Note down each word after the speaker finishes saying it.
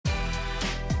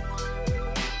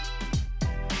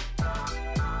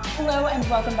Hello and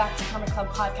welcome back to Karmic Club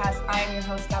podcast. I am your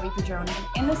host, Gabby Padron, and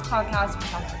in this podcast, we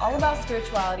talk all about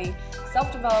spirituality,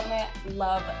 self-development,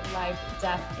 love, life,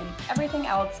 death, and everything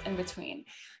else in between.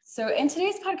 So in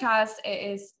today's podcast,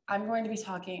 I'm going to be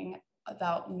talking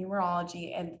about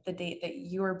numerology and the date that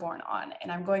you were born on.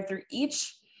 And I'm going through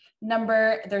each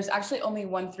number. There's actually only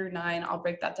 1 through 9. I'll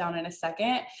break that down in a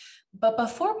second. But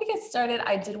before we get started,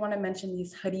 I did want to mention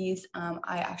these hoodies.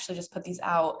 I actually just put these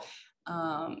out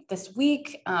this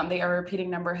week. They are repeating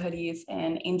number hoodies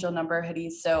and angel number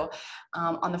hoodies. So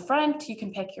on the front, you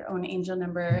can pick your own angel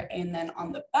number. And then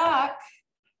on the back,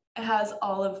 it has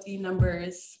all of the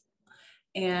numbers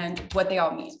and what they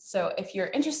all mean. So if you're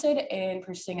interested in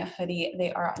purchasing a hoodie,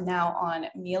 they are now on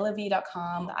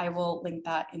mialavie.com. I will link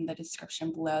that in the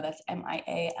description below. That's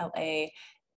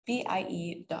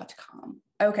mialavie.com.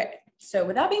 Okay, so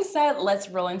with that being said, let's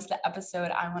roll into the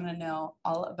episode. I want to know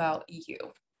all about you.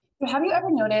 So have you ever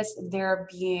noticed there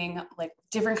being like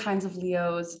different kinds of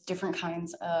Leos, different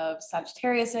kinds of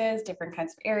Sagittariuses, different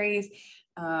kinds of Aries,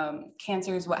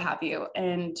 Cancers, what have you,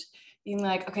 and being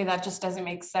like, okay, that just doesn't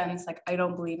make sense. Like, I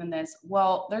don't believe in this.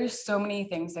 Well, there's so many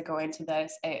things that go into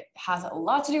this. It has a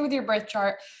lot to do with your birth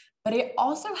chart, but it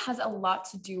also has a lot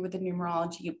to do with the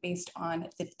numerology based on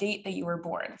the date that you were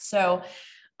born. So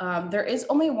there is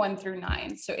only 1 through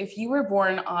 9. So if you were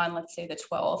born on, let's say the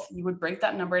 12th, you would break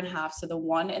that number in half. So the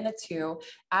 1 and the 2,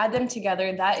 add them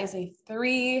together. That is a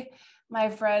 3, my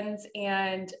friends,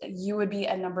 and you would be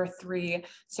a number 3.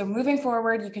 So moving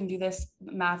forward, you can do this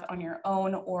math on your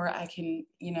own, or I can,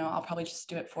 I'll probably just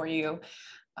do it for you.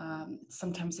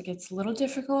 Sometimes it gets a little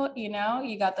difficult, you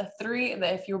got the 3,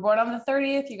 if you were born on the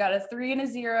 30th, you got a 3 and a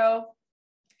 0,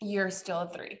 you're still a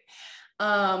 3.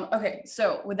 Okay,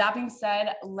 so with that being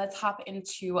said, let's hop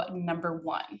into number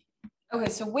 1. Okay,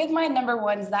 so with my number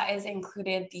 1s, that is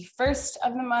included the 1st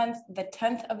of the month, the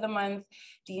 10th of the month,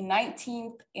 the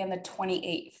 19th, and the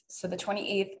 28th. So the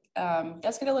 28th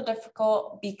does get a little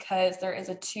difficult because there is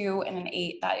a 2 and an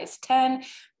 8, that is 10.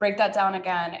 Break that down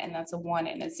again, and that's a 1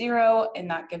 and a 0, and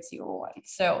that gives you a 1.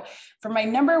 So for my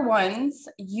number 1s,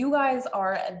 you guys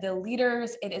are the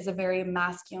leaders. It is a very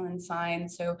masculine sign.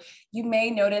 So you may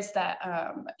notice that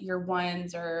your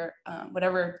 1s or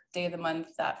whatever day of the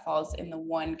month that falls in the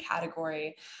 1 category,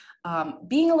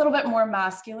 being a little bit more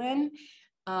masculine.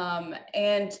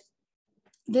 And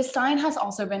this sign has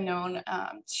also been known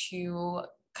to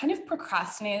kind of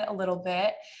procrastinate a little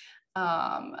bit.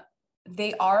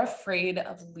 They are afraid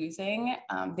of losing.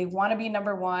 They want to be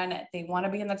number 1. They want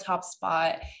to be in the top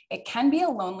spot. It can be a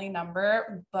lonely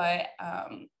number, but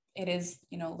it is,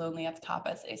 lonely at the top,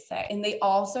 as they say. And they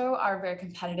also are very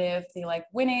competitive. They like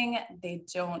winning. They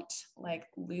don't like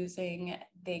losing.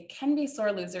 They can be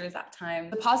sore losers at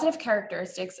times. The positive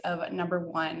characteristics of number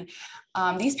 1,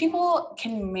 these people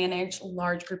can manage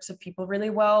large groups of people really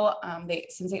well.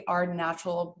 Since they are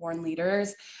natural born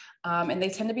leaders, and they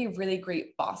tend to be really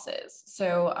great bosses.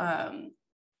 So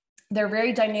they're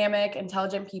very dynamic,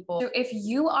 intelligent people. So if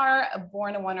you are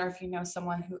born a 1, or if you know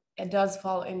someone who does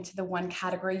fall into the 1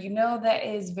 category, that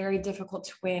it is very difficult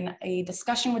to win a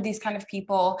discussion with these kind of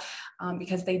people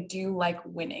because they do like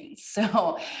winning.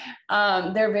 So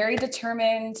they're very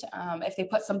determined. If they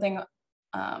put something,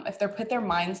 if they put their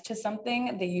minds to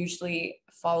something, they usually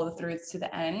follow through to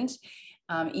the end,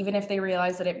 even if they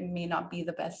realize that it may not be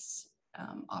the best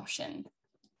option.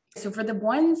 So for the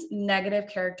 1's negative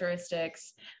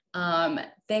characteristics,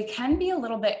 they can be a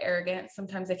little bit arrogant.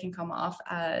 Sometimes they can come off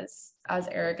as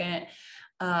arrogant.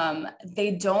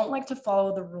 They don't like to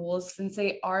follow the rules. Since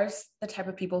they are the type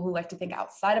of people who like to think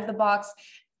outside of the box,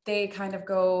 they kind of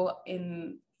go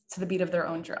in to the beat of their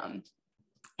own drum.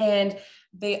 And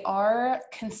they are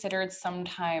considered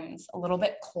sometimes a little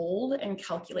bit cold and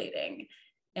calculating,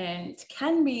 and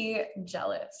can be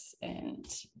jealous, and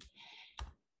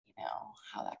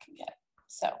how that can get.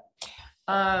 So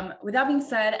with that being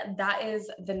said, that is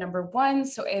the number 1.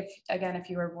 So if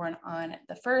you were born on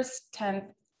the 1st,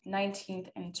 10th, 19th,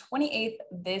 and 28th,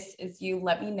 this is you.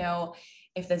 Let me know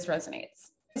if this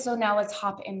resonates. So now let's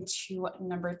hop into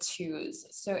number 2s.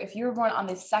 So if you were born on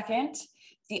the 2nd,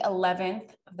 the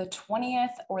 11th, the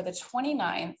 20th, or the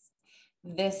 29th,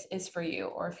 this is for you,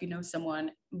 or if you know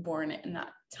someone born in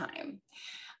that time.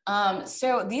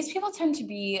 So these people tend to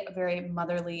be very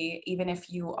motherly. Even if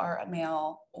you are a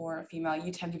male or a female,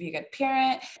 you tend to be a good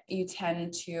parent. You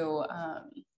tend to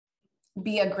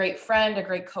be a great friend, a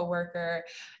great coworker.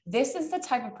 This is the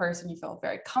type of person you feel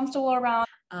very comfortable around,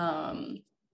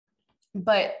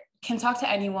 but can talk to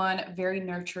anyone, very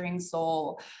nurturing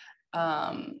soul,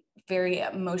 very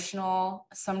emotional.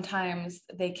 Sometimes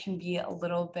they can be a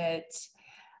little bit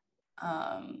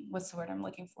what's the word I'm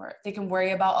looking for? They can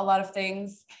worry about a lot of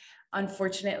things,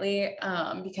 unfortunately,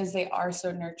 because they are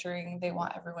so nurturing. They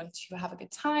want everyone to have a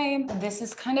good time. This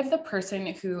is kind of the person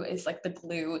who is like the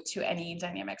glue to any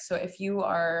dynamic. So if you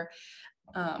are,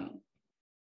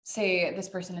 say this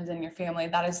person is in your family,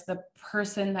 that is the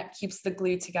person that keeps the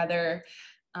glue together,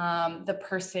 the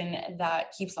person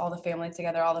that keeps all the family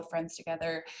together, all the friends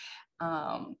together.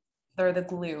 They're the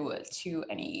glue to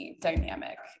any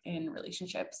dynamic in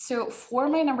relationships. So for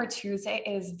my number twos, it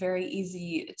is very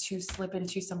easy to slip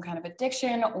into some kind of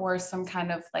addiction or some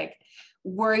kind of like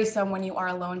worrisome when you are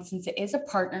alone, since it is a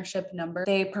partnership number.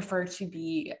 They prefer to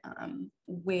be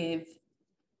with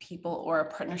people or a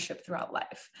partnership throughout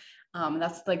life.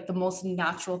 That's like the most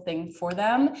natural thing for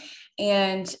them.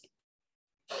 And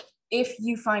if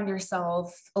you find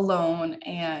yourself alone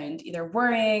and either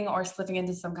worrying or slipping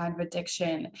into some kind of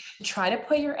addiction, try to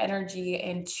put your energy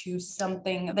into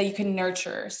something that you can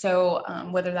nurture. So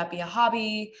whether that be a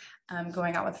hobby,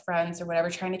 going out with friends or whatever,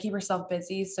 trying to keep yourself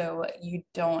busy so you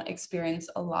don't experience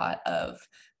a lot of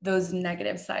those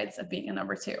negative sides of being a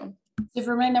number two. So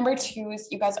for my number twos,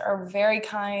 you guys are very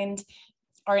kind,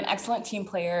 are an excellent team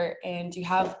player, and you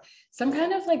have some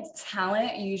kind of like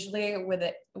talent usually with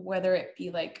it, whether it be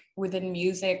like within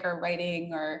music or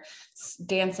writing or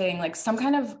dancing, like some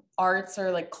kind of arts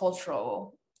or like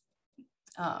cultural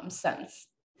sense.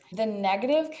 The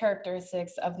negative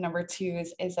characteristics of number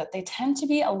twos is that they tend to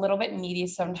be a little bit needy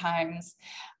sometimes,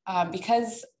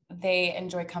 because they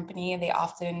enjoy company. They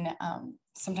often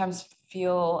sometimes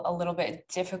feel a little bit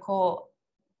difficult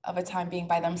of a time being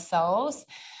by themselves,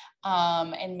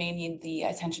 and may need the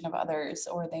attention of others,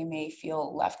 or they may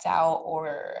feel left out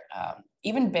or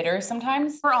even bitter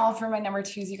sometimes. Overall, for my number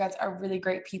twos, you guys are really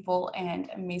great people and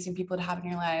amazing people to have in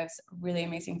your lives, really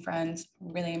amazing friends,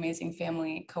 really amazing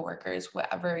family, coworkers,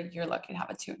 whatever you're lucky to have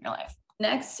a two in your life.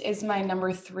 Next is my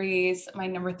number threes. My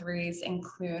number threes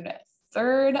include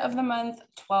 3rd of the month,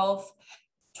 12th,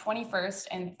 21st,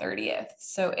 and 30th.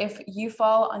 So if you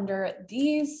fall under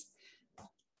these,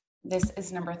 this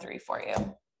is number 3 for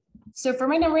you. So for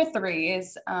my number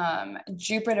threes,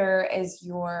 Jupiter is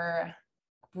your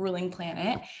ruling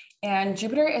planet, and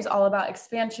Jupiter is all about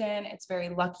expansion. It's very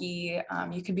lucky.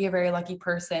 You could be a very lucky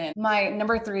person. My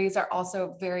number threes are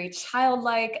also very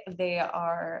childlike. They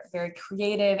are very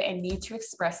creative and need to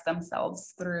express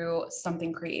themselves through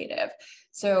something creative.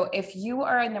 So if you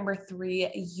are a number three,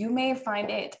 you may find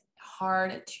it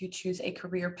hard to choose a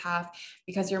career path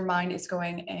because your mind is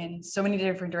going in so many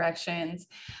different directions.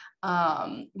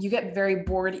 You get very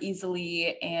bored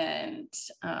easily and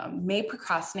may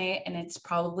procrastinate, and it's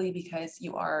probably because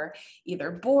you are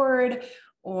either bored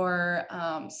or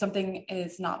something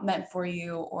is not meant for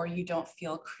you, or you don't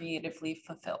feel creatively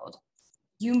fulfilled.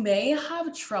 You may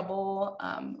have trouble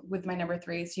with my number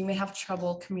threes. You may have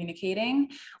trouble communicating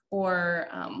or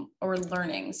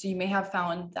learning. So you may have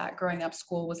found that growing up,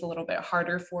 school was a little bit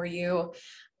harder for you,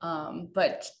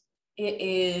 but it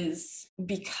is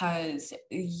because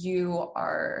you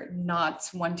are not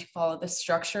one to follow the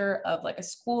structure of like a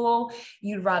school.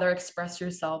 You'd rather express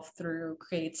yourself through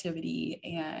creativity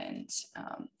and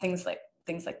things like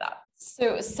that.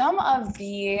 So some of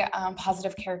the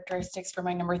positive characteristics for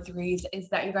my number threes is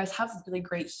that you guys have really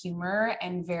great humor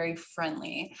and very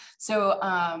friendly. So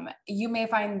you may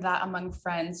find that among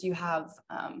friends you have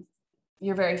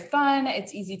you're very fun.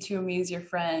 It's easy to amuse your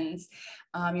friends.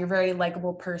 You're a very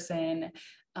likable person,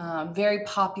 very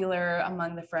popular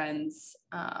among the friends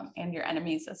and your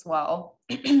enemies as well.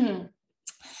 It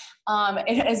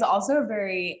is also a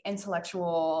very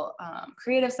intellectual,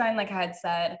 creative sign. Like I had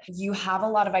said, you have a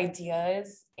lot of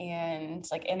ideas and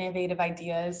like innovative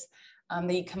ideas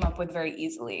that you come up with very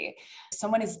easily. If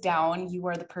someone is down, you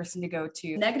are the person to go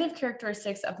to. Negative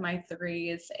characteristics of my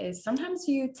threes is sometimes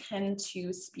you tend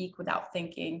to speak without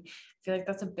thinking. I feel like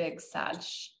that's a big Sag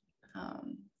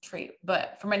trait,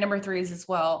 but for my number threes as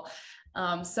well,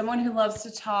 someone who loves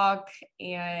to talk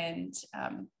and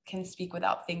can speak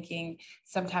without thinking,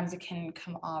 sometimes it can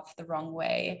come off the wrong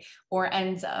way or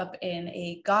ends up in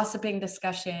a gossiping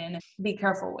discussion. Be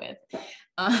careful with.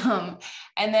 And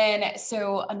then,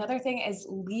 so another thing is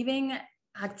leaving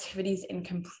activities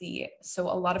incomplete. So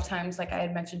a lot of times, like I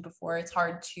had mentioned before, it's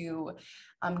hard to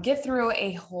get through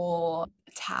a whole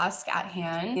task at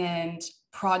hand, and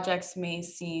projects may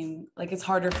seem like it's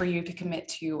harder for you to commit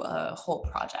to a whole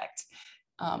project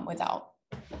without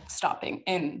stopping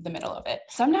in the middle of it.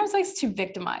 Sometimes likes to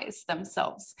victimize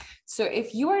themselves. So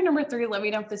if you are number three, let me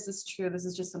know if this is true. This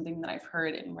is just something that I've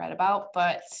heard and read about,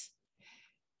 but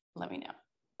let me know.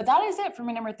 But that is it for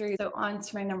my number 3. So on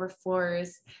to my number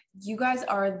 4s. You guys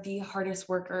are the hardest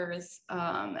workers.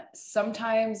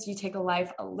 Sometimes you take a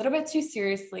life a little bit too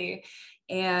seriously,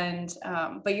 and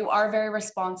but you are very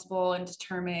responsible and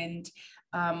determined.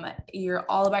 You're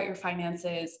all about your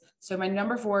finances. So my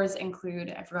number 4s include,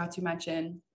 I forgot to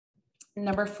mention,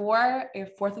 number 4, your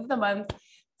 4th of the month,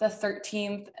 the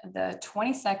 13th, the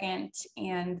 22nd,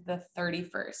 and the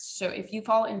 31st. So if you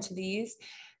fall into these,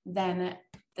 then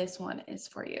this one is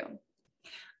for you.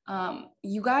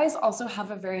 You guys also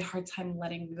have a very hard time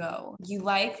letting go. You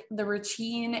like the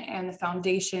routine and the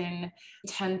foundation. You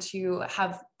tend to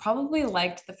have probably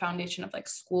liked the foundation of like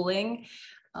schooling,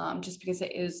 just because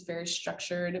it is very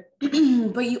structured,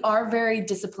 but you are very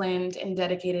disciplined and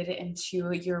dedicated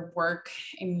into your work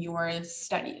and your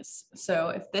studies. So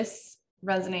if this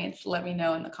resonates, let me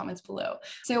know in the comments below.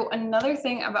 So another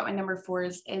thing about my number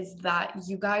 4s is that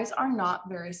you guys are not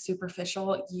very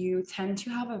superficial. You tend to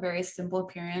have a very simple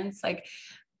appearance. Like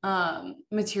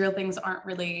material things aren't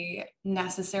really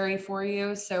necessary for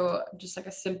you. So just like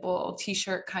a simple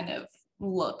t-shirt kind of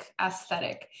look,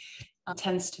 aesthetic,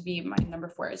 tends to be my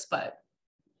number 4s. But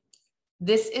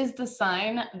this is the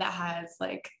sign that has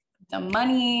like the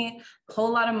money, a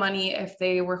whole lot of money. If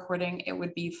they were hoarding, it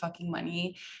would be fucking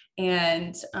money,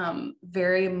 and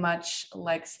very much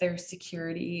likes their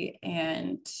security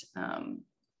and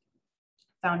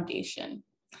foundation.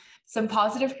 Some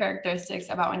positive characteristics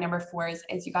about my number 4s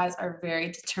is you guys are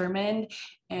very determined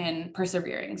and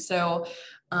persevering. So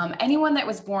anyone that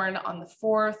was born on the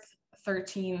 4th,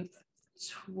 13th,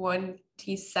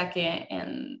 22nd,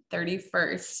 and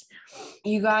 31st,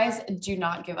 you guys do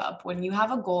not give up. When you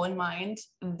have a goal in mind,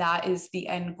 that is the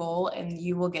end goal, and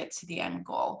you will get to the end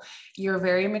goal. You're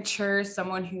very mature,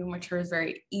 someone who matures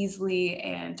very easily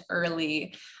and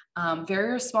early,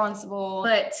 very responsible,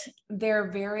 but they're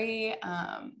very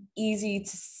easy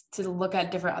to look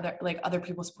at different other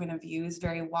people's point of views,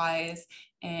 very wise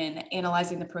in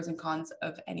analyzing the pros and cons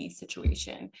of any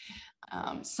situation.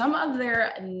 Some of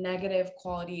their negative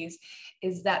qualities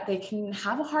is that they can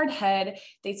have a hard head.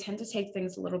 They tend to take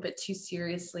things a little bit too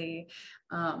seriously.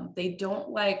 They don't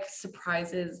like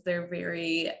surprises. They're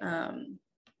very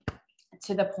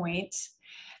to the point.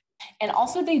 And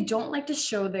also they don't like to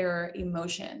show their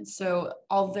emotions. So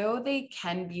although they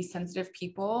can be sensitive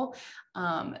people,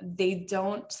 they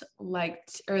don't like,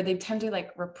 or they tend to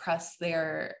like repress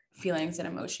their feelings and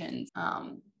emotions.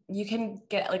 You can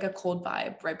get like a cold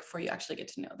vibe right before you actually get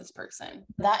to know this person.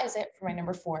 That is it for my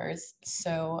number 4s.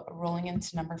 So rolling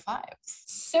into number 5s.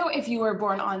 So if you were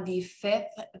born on the 5th,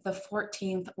 the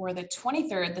 14th, or the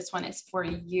 23rd, this one is for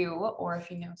you. Or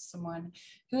if you know someone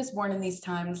who is born in these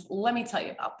times, let me tell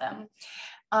you about them.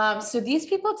 So these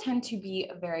people tend to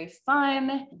be very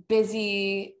fun,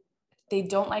 busy. They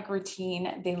don't like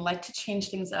routine. They like to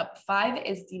change things up. 5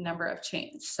 is the number of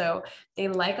change. So they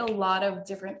like a lot of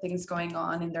different things going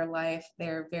on in their life.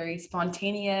 They're very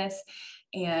spontaneous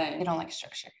and they don't like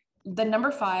structure. The number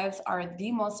 5s are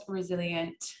the most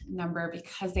resilient number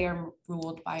because they are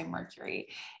ruled by Mercury.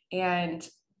 And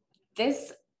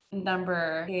this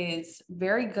number is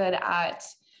very good at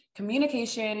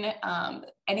communication.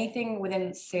 Anything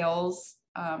within sales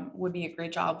would be a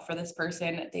great job for this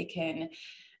person. They can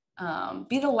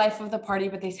be the life of the party,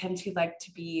 but they tend to like to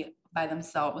be by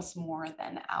themselves more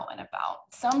than out and about.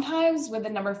 Sometimes with the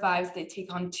number 5s, they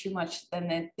take on too much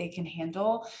than they can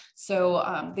handle.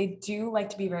 So they do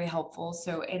like to be very helpful.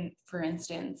 So for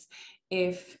instance,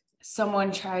 if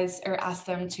someone tries or asks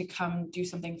them to come do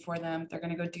something for them, they're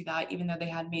going to go do that, even though they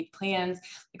had made plans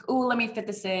like, oh, let me fit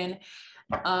this in.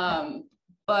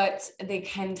 But they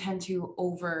can tend to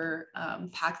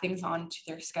pack things onto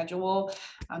their schedule.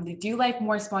 They do like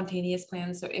more spontaneous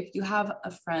plans. So if you have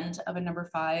a friend of a number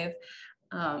 5,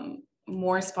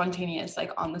 more spontaneous,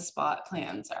 like on the spot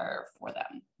plans are for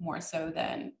them, more so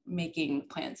than making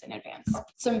plans in advance.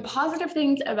 Some positive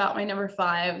things about my number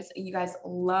 5s, you guys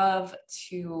love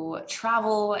to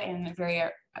travel and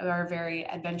are very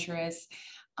adventurous.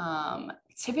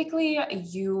 Typically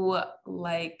you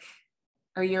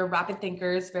you're rapid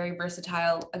thinkers, very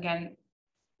versatile. Again,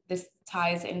 this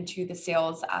ties into the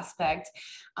sales aspect.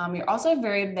 You're also a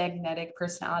very magnetic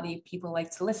personality. People like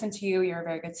to listen to you. You're a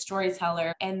very good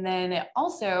storyteller. And then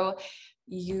also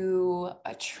you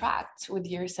attract with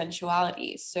your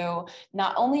sensuality. So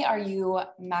not only are you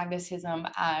magnetism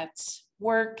at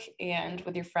work and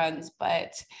with your friends,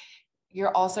 but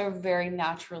you're also very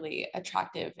naturally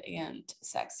attractive and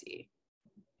sexy.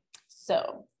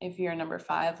 So if you're number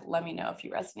 5, let me know if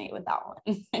you resonate with that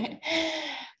one.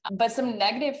 But some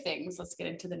negative things, let's get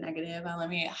into the negative. Let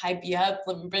me hype you up.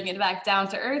 Let me bring it back down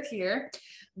to earth here.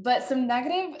 But some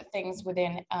negative things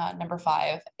within number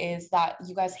 5 is that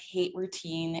you guys hate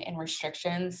routine and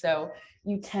restrictions. So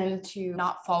you tend to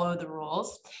not follow the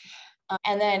rules.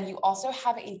 And then you also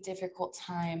have a difficult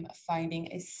time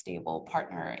finding a stable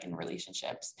partner in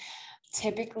relationships.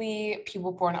 Typically,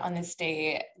 people born on this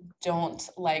day don't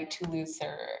like to lose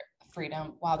their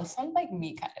freedom. Wow, this sounds like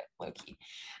me kind of low-key.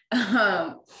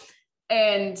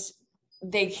 And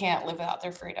they can't live without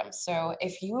their freedom. So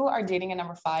if you are dating a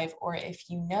number 5, or if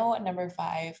you know a number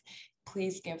 5,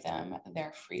 please give them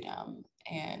their freedom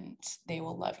and they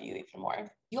will love you even more.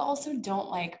 You also don't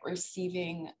like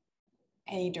receiving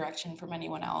any direction from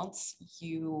anyone else.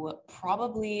 You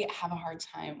probably have a hard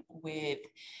time with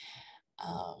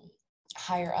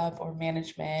higher up or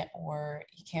management, or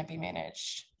you can't be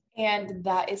managed. And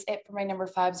that is it for my number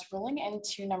 5s. Rolling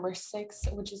into number 6,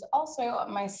 which is also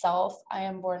myself. I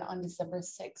am born on December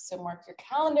 6th, so mark your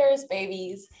calendars,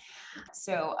 babies.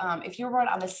 So if you were born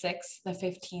on the 6th, the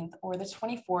 15th, or the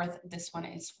 24th, this one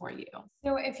is for you.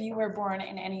 So if you were born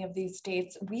in any of these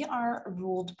dates, we are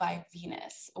ruled by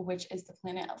Venus, which is the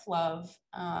planet of love.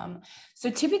 So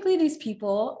typically these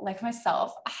people, like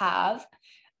myself, have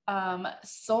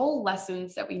soul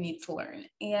lessons that we need to learn,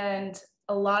 and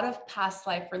a lot of past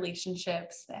life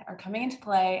relationships that are coming into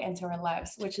play into our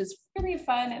lives, which is really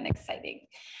fun and exciting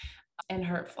and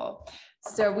hurtful.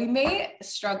 So we may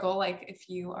struggle, like if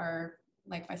you are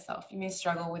like myself, you may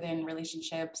struggle within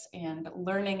relationships and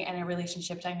learning in a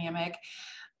relationship dynamic.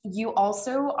 You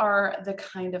also are the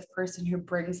kind of person who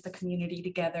brings the community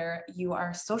together. You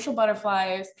are social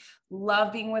butterflies,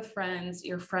 love being with friends.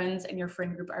 Your friends and your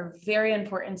friend group are very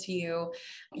important to you.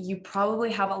 You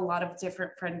probably have a lot of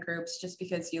different friend groups just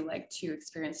because you like to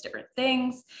experience different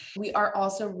things. We are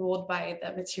also ruled by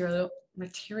the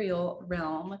material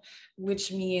realm,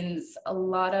 which means a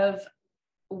lot of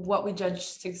what we judge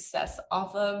success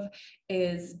off of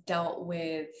is dealt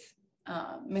with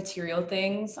material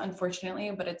things, unfortunately,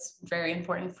 but it's very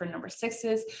important for number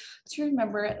 6s to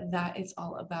remember that it's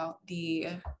all about the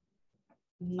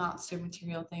not so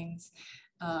material things,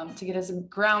 to get us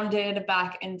grounded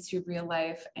back into real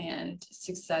life, and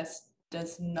success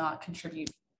does not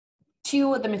contribute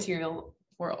to the material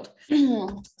world.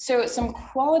 So some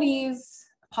qualities,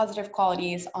 positive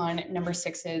qualities on number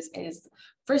 6s is,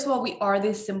 first of all, we are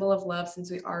the symbol of love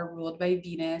since we are ruled by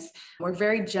Venus. We're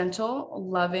very gentle,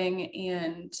 loving,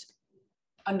 and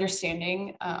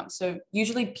understanding. So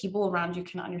usually people around you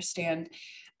can understand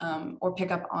or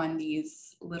pick up on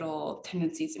these little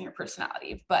tendencies in your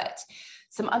personality. But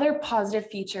some other positive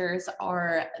features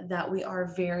are that we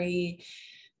are very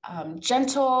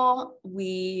gentle.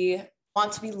 We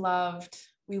want to be loved.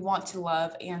 We want to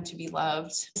love and to be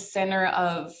loved. The center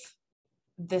of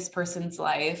this person's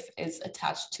life is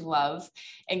attached to love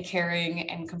and caring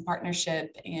and compartnership,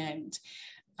 and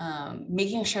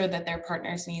making sure that their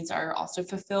partner's needs are also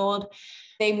fulfilled.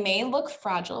 They may look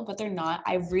fragile, but they're not.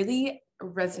 I really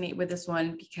resonate with this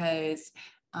one because,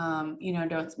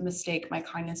 don't mistake my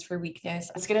kindness for weakness.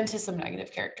 Let's get into some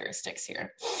negative characteristics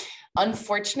here.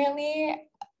 Unfortunately,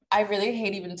 I really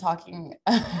hate even talking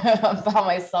about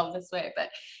myself this way, but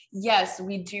yes,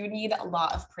 we do need a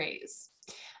lot of praise.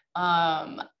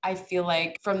 I feel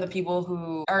like from the people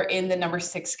who are in the number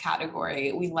 6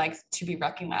 category, we like to be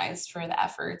recognized for the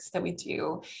efforts that we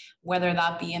do, whether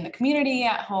that be in the community,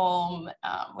 at home,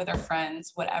 with our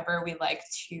friends, whatever. We like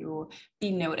to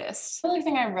be noticed. The only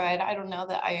thing I read, I don't know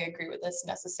that I agree with this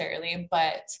necessarily,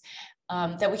 but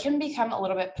that we can become a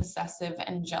little bit possessive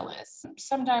and jealous.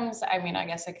 Sometimes, I mean, I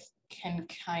guess I can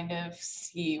kind of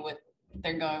see where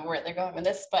they're going with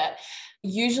this, but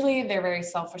usually they're very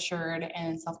self-assured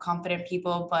and self-confident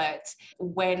people. But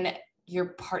when your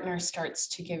partner starts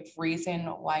to give reason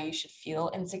why you should feel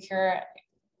insecure,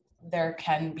 there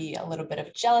can be a little bit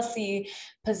of jealousy,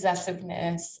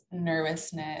 possessiveness,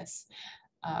 nervousness,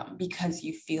 because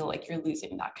you feel like you're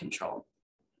losing that control.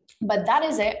 But that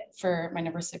is it for my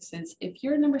number 6s. If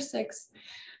you're number 6,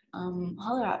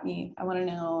 holler at me. I want to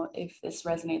know if this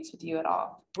resonates with you at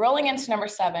all. Rolling into number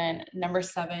 7,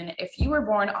 if you were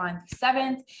born on the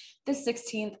 7th, the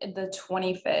 16th, the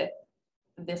 25th,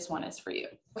 this one is for you.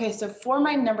 Okay, so for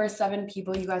my number 7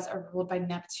 people, you guys are ruled by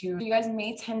Neptune. You guys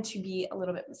may tend to be a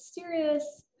little bit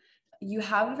mysterious. You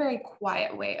have a very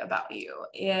quiet way about you,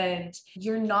 and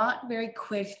you're not very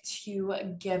quick to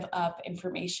give up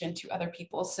information to other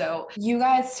people. So you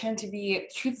guys tend to be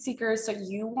truth seekers. So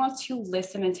you want to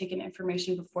listen and take in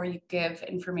information before you give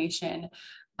information.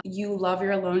 You love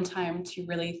your alone time to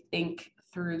really think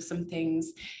through some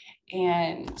things.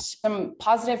 And some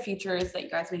positive features that you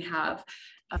guys may have: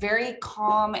 very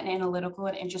calm and analytical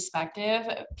and introspective.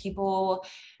 People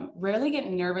rarely get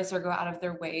nervous or go out of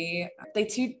their way. They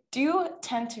do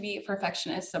tend to be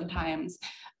perfectionists sometimes,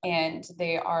 and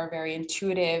they are very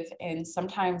intuitive and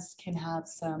sometimes can have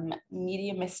some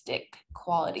mediumistic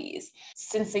qualities.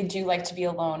 Since they do like to be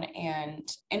alone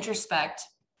and introspect,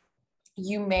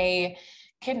 you may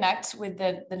connect with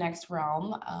the next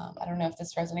realm. I don't know if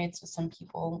this resonates with some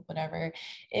people, whatever,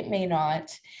 it may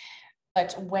not.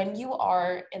 But when you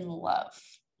are in love,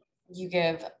 you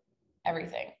give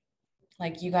everything.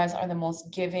 Like, you guys are the most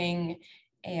giving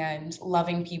and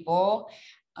loving people.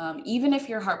 Even if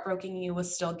you're heartbroken, you will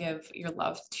still give your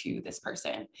love to this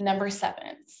person. Number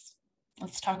 7s.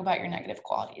 Let's talk about your negative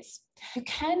qualities. You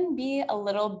can be a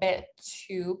little bit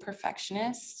too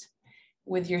perfectionist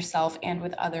with yourself and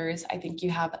with others. I think you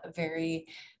have a very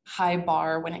high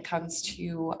bar when it comes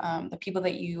to the people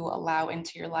that you allow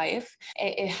into your life.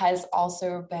 It has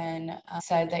also been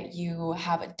said that you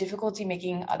have a difficulty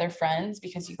making other friends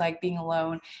because you like being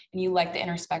alone and you like the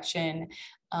introspection.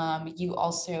 You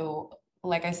also,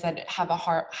 like I said, have a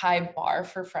high bar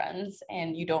for friends,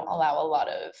 and you don't allow a lot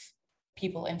of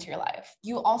people into your life.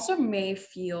 You also may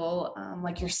feel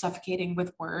like you're suffocating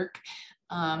with work.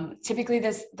 Typically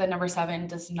the number 7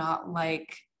 does not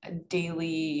like a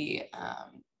daily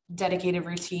dedicated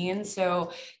routine.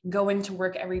 So going to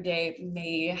work every day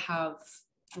may have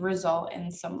result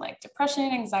in some like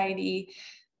depression, anxiety,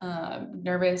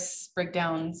 nervous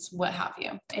breakdowns, what have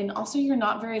you. And also, you're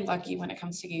not very lucky when it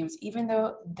comes to games, even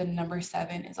though the number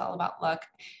 7 is all about luck.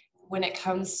 When it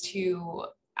comes to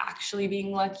actually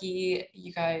being lucky,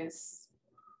 you guys,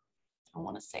 I don't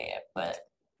want to say it, but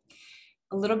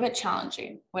a little bit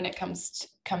challenging when it comes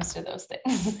to those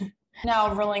things.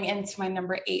 Now, rolling into my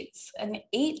number 8s. An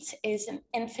 8 is an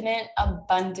infinite,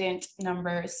 abundant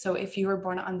number. So if you were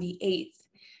born on the 8th,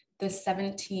 the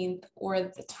 17th, or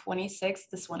the 26th,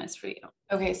 this one is for you.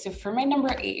 Okay, so for my number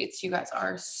 8s, you guys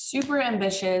are super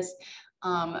ambitious,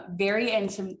 very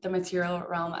into the material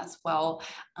realm as well,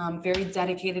 very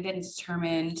dedicated and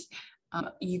determined.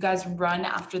 You guys run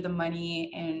after the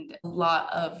money, and a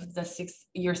lot of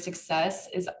your success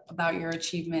is about your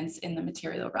achievements in the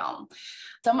material realm.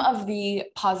 Some of the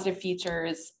positive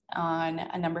features on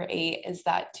a number 8 is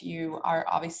that you are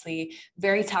obviously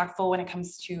very tactful when it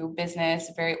comes to business,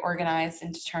 very organized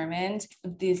and determined.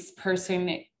 This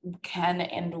person can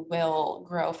and will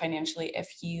grow financially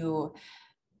if you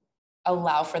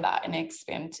allow for that and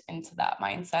expand into that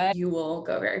mindset. You will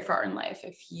go very far in life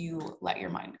if you let your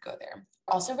mind go there.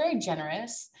 Also very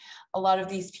generous. A lot of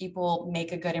these people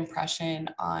make a good impression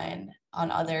on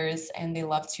others, and they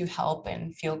love to help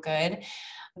and feel good.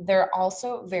 They're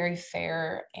also very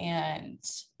fair, and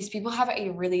these people have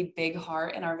a really big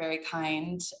heart and are very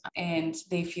kind, and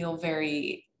they feel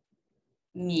very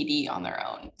needy on their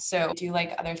own. So do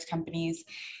like others' companies,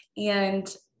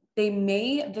 and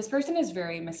this person is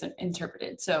very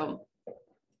misinterpreted. So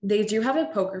they do have a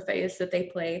poker face that they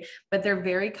play, but they're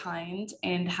very kind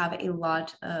and have a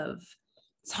lot of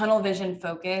tunnel vision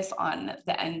focus on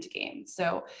the end game.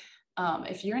 So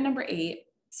if you're a number 8,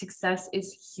 success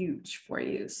is huge for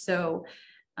you. So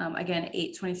again,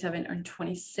 8, 27, or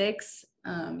 26,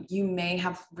 you may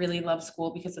have really loved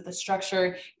school because of the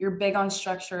structure. You're big on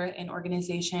structure and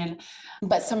organization,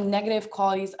 but some negative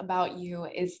qualities about you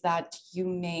is that you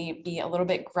may be a little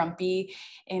bit grumpy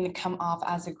and come off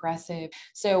as aggressive.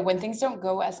 So when things don't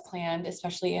go as planned,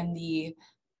 especially in the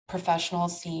professional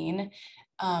scene,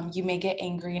 you may get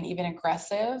angry and even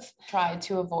aggressive. Try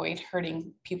to avoid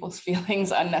hurting people's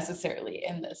feelings unnecessarily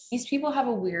in this. These people have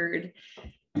a weird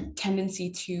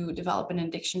tendency to develop an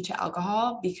addiction to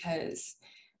alcohol because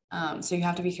so you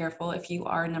have to be careful if you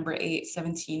are number 8,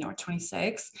 17, or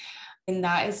 26. And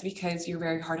that is because you're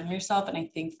very hard on yourself. And I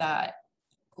think that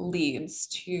leads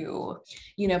to,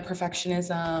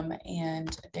 perfectionism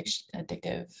and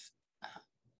addictive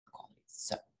qualities.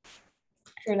 So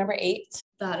if you're number 8,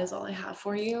 that is all I have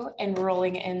for you. And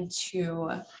rolling into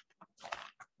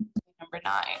number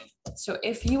 9. So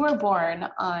if you were born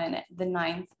on the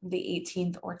 9th, the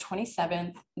 18th, or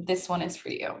 27th, this one is for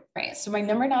you. Right. So my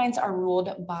number 9s are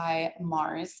ruled by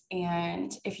Mars.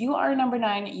 And if you are number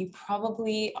 9, you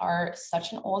probably are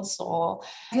such an old soul.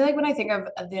 I feel like when I think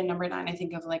of the number 9, I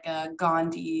think of like a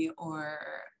Gandhi or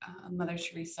Mother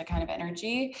Teresa kind of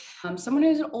energy. Someone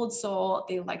who's an old soul,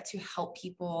 they like to help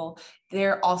people.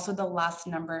 They're also the last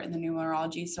number in the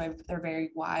numerology, so they're very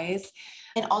wise.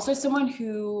 And also someone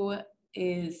who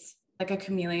is like a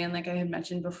chameleon, like I had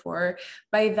mentioned before.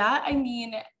 By that, I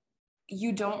mean,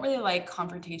 you don't really like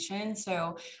confrontation.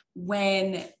 So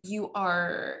when you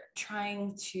are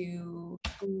trying to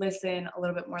listen a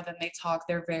little bit more than they talk,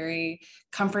 they're very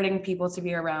comforting people to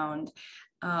be around.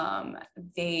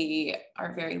 They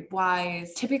are very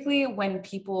wise. Typically, when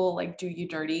people like do you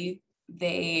dirty,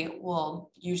 they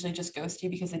will usually just ghost you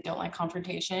because they don't like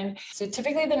confrontation. So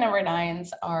typically the number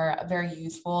nines are very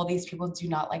youthful. These people do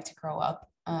not like to grow up.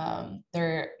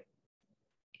 They're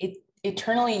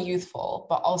eternally youthful,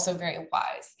 but also very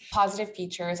wise. Positive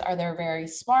features are they're very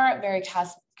smart, very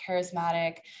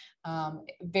charismatic,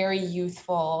 very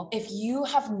youthful. If you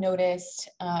have noticed,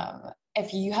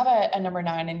 if you have a number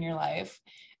nine in your life,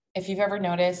 if you've ever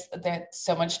noticed that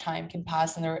so much time can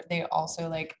pass and they also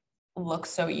like look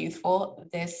so youthful,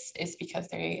 this is because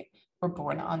they were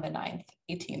born on the 9th,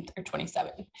 18th, or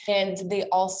 27th. And they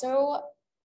also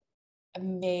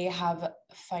may have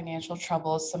financial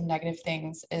troubles. Some negative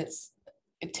things is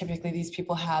typically these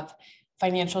people have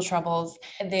financial troubles,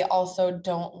 and they also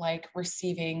don't like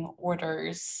receiving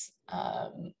orders.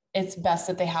 It's best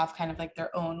that they have kind of like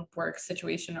their own work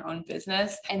situation or own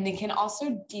business, and they can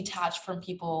also detach from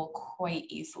people quite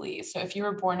easily. So if you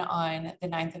were born on the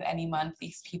 9th of any month,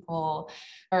 these people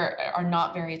are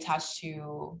not very attached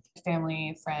to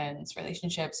family, friends,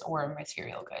 relationships, or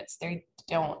material goods. They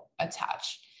don't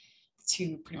attach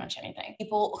to pretty much anything.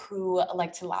 People who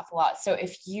like to laugh a lot. So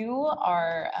if you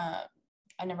are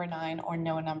a number nine or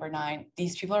know a number nine,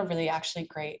 these people are really actually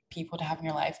great people to have in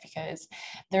your life because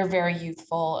they're very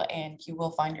youthful and you will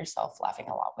find yourself laughing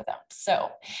a lot with them. So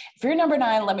if you're a number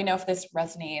nine, let me know if this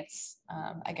resonates.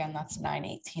 Again, that's 9,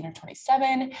 18, or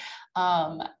 27.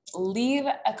 Leave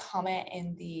a comment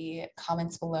in the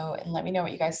comments below and let me know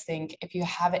what you guys think. If you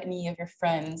have any of your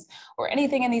friends or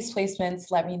anything in these placements,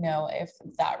 let me know if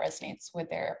that resonates with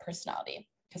their personality,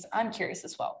 because I'm curious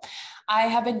as well. I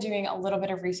have been doing a little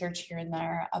bit of research here and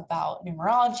there about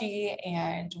numerology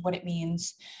and what it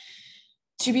means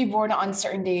to be born on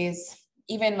certain days,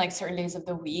 even like certain days of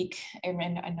the week. I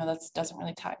mean, I know that doesn't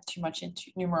really tie too much into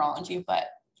numerology, but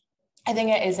I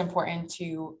think it is important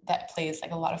that plays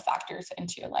like a lot of factors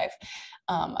into your life.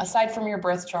 Aside from your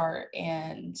birth chart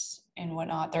and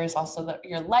whatnot, there's also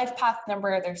your life path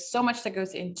number. There's so much that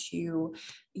goes into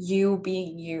you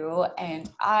being you. And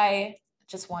I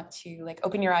just want to like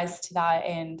open your eyes to that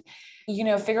and,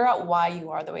 figure out why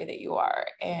you are the way that you are.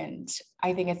 And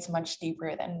I think it's much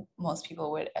deeper than most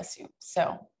people would assume.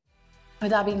 So with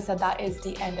that being said, that is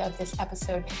the end of this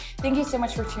episode. Thank you so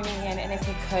much for tuning in. And if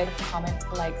you could comment,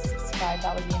 like, subscribe,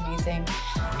 that would be amazing.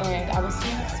 And I will see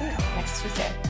you next week, next Tuesday.